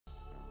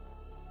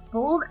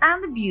Bold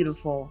and the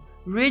Beautiful,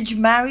 Ridge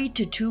married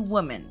to two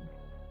women.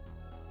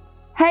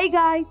 Hey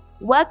guys,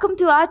 welcome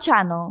to our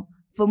channel.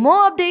 For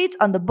more updates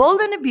on the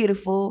Bold and the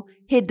Beautiful,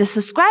 hit the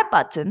subscribe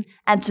button,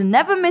 and to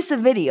never miss a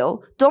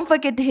video, don't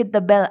forget to hit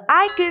the bell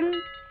icon.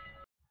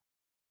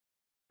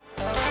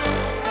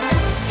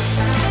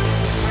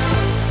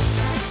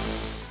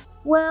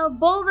 Well,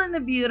 Bold and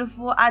the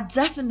Beautiful are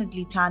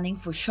definitely planning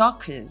for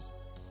shockers,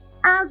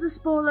 as the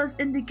spoilers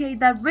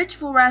indicate that Rich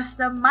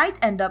Forrester might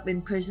end up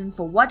in prison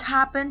for what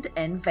happened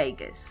in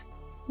Vegas.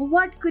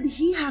 What could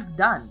he have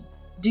done?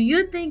 Do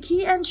you think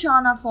he and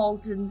Shauna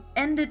Fulton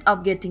ended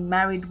up getting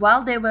married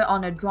while they were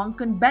on a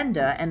drunken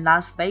bender in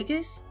Las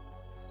Vegas?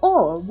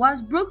 Or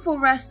was Brooke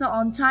Forrester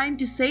on time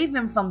to save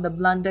him from the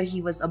blunder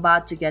he was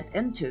about to get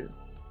into?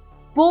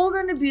 Bold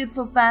and the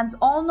Beautiful fans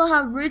all know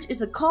how Ridge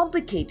is a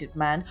complicated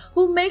man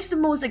who makes the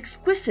most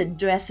exquisite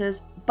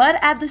dresses, but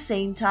at the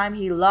same time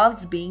he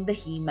loves being the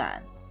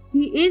he-man.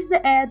 He is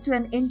the heir to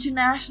an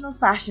international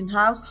fashion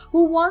house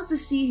who wants to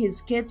see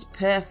his kids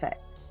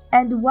perfect.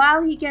 And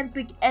while he can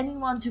pick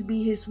anyone to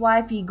be his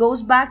wife, he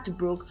goes back to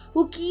Brooke,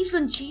 who keeps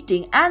on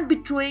cheating and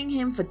betraying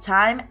him for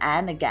time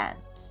and again.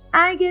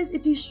 I guess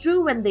it is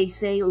true when they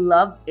say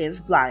love is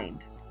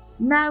blind.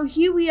 Now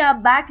here we are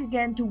back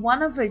again to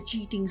one of her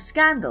cheating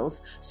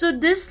scandals, so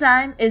this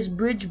time is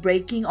Ridge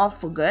breaking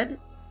off for good?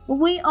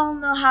 We all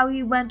know how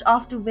he went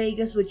off to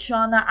Vegas with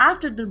Shauna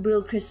after the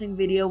real kissing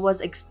video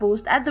was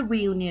exposed at the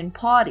reunion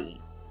party.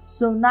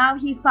 So now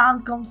he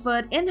found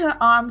comfort in her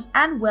arms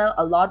and, well,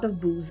 a lot of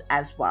booze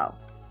as well.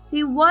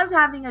 He was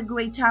having a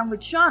great time with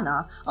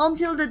Shauna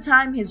until the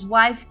time his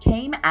wife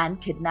came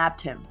and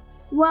kidnapped him.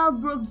 Well,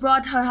 Brooke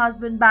brought her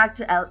husband back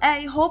to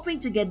LA hoping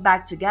to get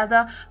back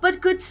together,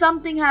 but could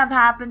something have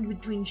happened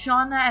between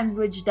Shauna and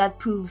Ridge that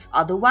proves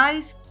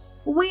otherwise?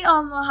 We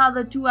all know how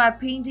the two are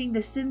painting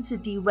the Sin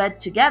City red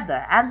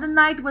together, and the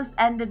night was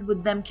ended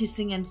with them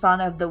kissing in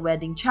front of the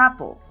wedding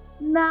chapel.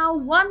 Now,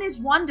 one is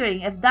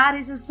wondering if that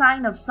is a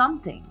sign of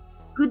something.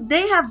 Could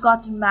they have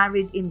gotten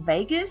married in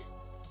Vegas?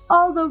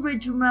 Although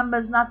Ridge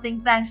remembers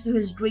nothing thanks to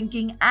his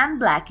drinking and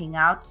blacking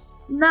out,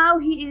 now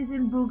he is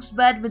in Brooke's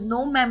bed with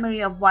no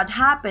memory of what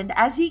happened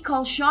as he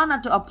calls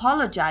Shauna to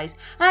apologize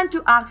and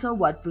to ask her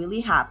what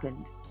really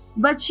happened.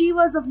 But she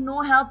was of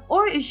no help,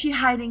 or is she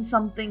hiding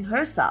something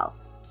herself?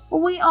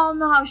 We all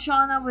know how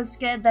Shauna was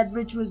scared that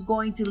Ridge was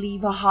going to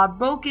leave her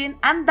heartbroken,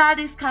 and that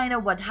is kind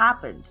of what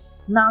happened.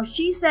 Now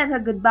she said her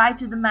goodbye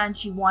to the man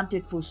she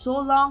wanted for so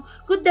long.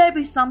 Could there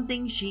be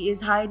something she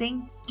is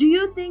hiding? Do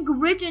you think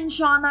Ridge and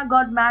Shauna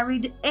got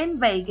married in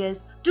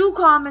Vegas? Do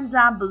comment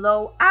down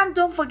below, and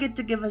don't forget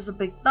to give us a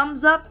big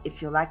thumbs up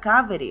if you like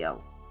our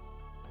video.